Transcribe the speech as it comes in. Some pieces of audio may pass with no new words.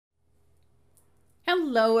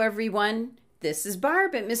Hello, everyone. This is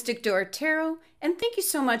Barb at Mystic Door Tarot, and thank you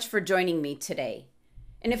so much for joining me today.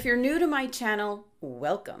 And if you're new to my channel,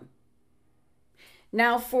 welcome.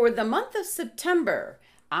 Now, for the month of September,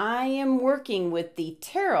 I am working with the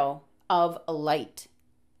Tarot of Light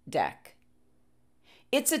deck.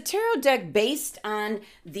 It's a tarot deck based on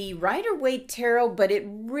the Rider-Waite Tarot, but it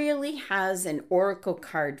really has an oracle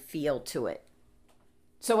card feel to it.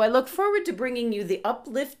 So I look forward to bringing you the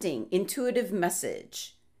uplifting, intuitive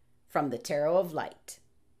message from the Tarot of Light.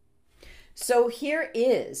 So here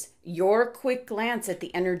is your quick glance at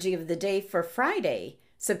the energy of the day for Friday,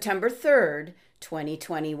 September 3rd,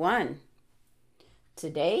 2021.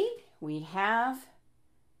 Today we have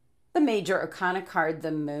the major arcana card,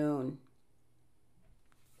 the Moon.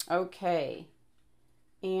 Okay,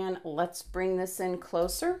 and let's bring this in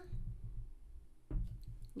closer.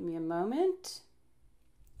 Give me a moment.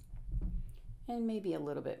 And maybe a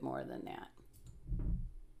little bit more than that.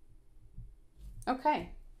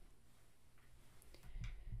 Okay.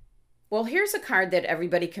 Well, here's a card that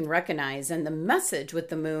everybody can recognize, and the message with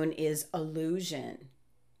the Moon is illusion.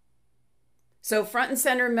 So front and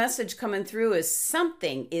center message coming through is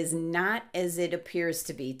something is not as it appears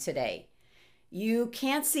to be today. You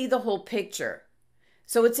can't see the whole picture.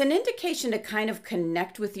 So it's an indication to kind of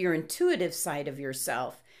connect with your intuitive side of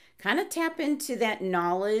yourself, kind of tap into that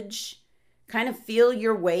knowledge, kind of feel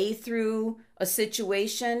your way through a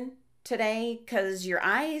situation today because your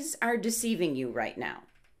eyes are deceiving you right now.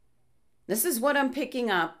 This is what I'm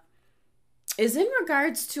picking up is in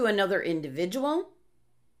regards to another individual.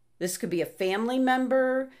 This could be a family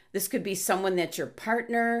member. This could be someone that's your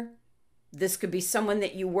partner. This could be someone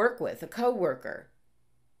that you work with, a coworker.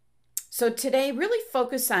 So today, really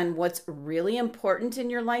focus on what's really important in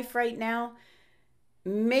your life right now.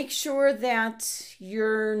 Make sure that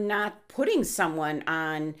you're not putting someone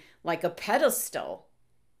on like a pedestal,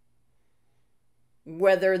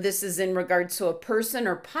 whether this is in regards to a person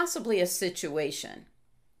or possibly a situation.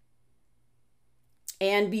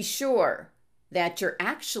 And be sure that you're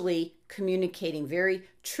actually communicating very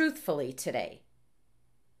truthfully today.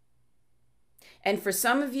 And for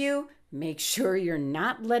some of you, make sure you're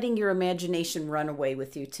not letting your imagination run away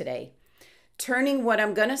with you today. Turning what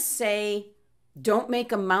I'm going to say, don't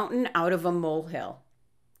make a mountain out of a molehill.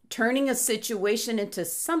 Turning a situation into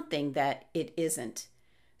something that it isn't.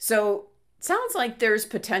 So it sounds like there's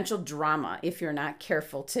potential drama if you're not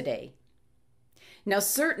careful today. Now,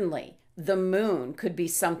 certainly, the Moon could be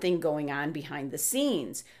something going on behind the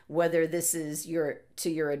scenes, whether this is to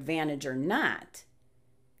your advantage or not.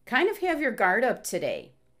 Kind of have your guard up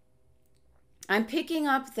today. I'm picking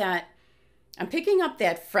up that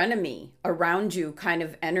frenemy around you kind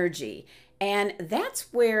of energy. And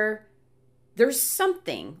that's where there's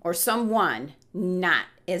something or someone not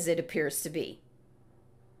as it appears to be.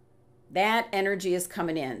 That energy is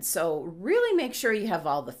coming in. So really make sure you have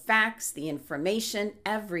all the facts, the information,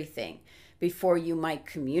 everything before you might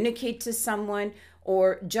communicate to someone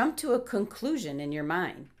or jump to a conclusion in your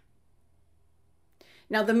mind.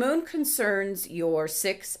 Now, the Moon concerns your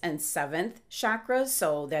 6th and 7th chakras,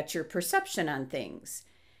 so that's your perception on things.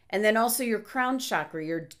 And then also your crown chakra,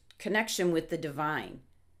 your connection with the divine.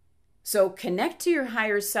 So connect to your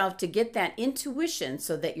higher self to get that intuition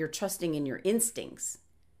so that you're trusting in your instincts.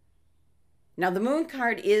 Now, the Moon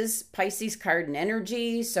card is Pisces card in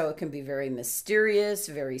energy, so it can be very mysterious,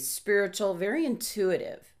 very spiritual, very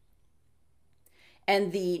intuitive.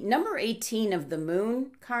 And the number 18 of the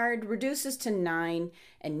Moon card reduces to 9,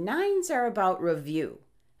 and 9s are about review,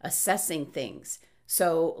 assessing things.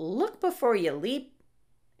 So look before you leap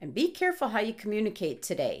and be careful how you communicate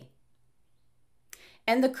today.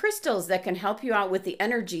 And the crystals that can help you out with the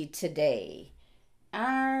energy today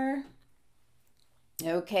are,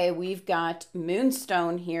 okay, we've got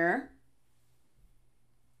Moonstone here,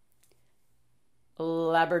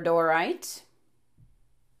 Labradorite,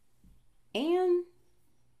 and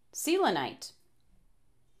Selenite.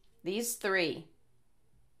 These three.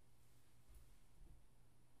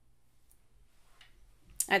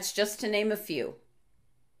 That's just to name a few.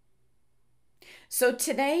 So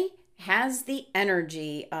today has the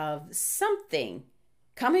energy of something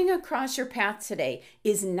coming across your path today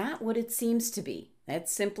is not what it seems to be.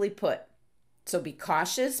 That's simply put. So be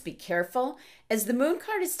cautious, be careful, as the Moon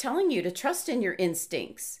card is telling you to trust in your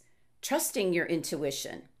instincts, trusting your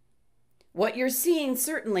intuition. What you're seeing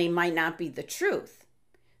certainly might not be the truth.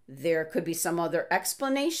 There could be some other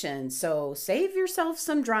explanation, so save yourself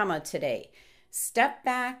some drama today. Step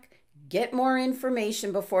back, get more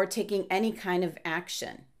information before taking any kind of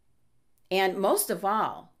action. And most of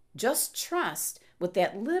all, just trust what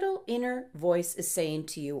that little inner voice is saying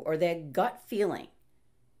to you or that gut feeling.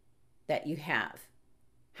 that you have,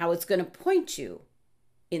 how it's going to point you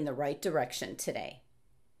in the right direction today.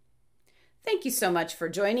 Thank you so much for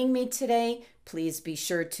joining me today. Please be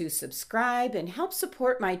sure to subscribe and help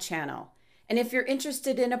support my channel. And if you're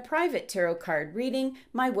interested in a private tarot card reading,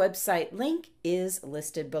 my website link is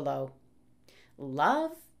listed below.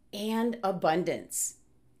 Love and abundance.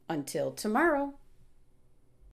 Until tomorrow.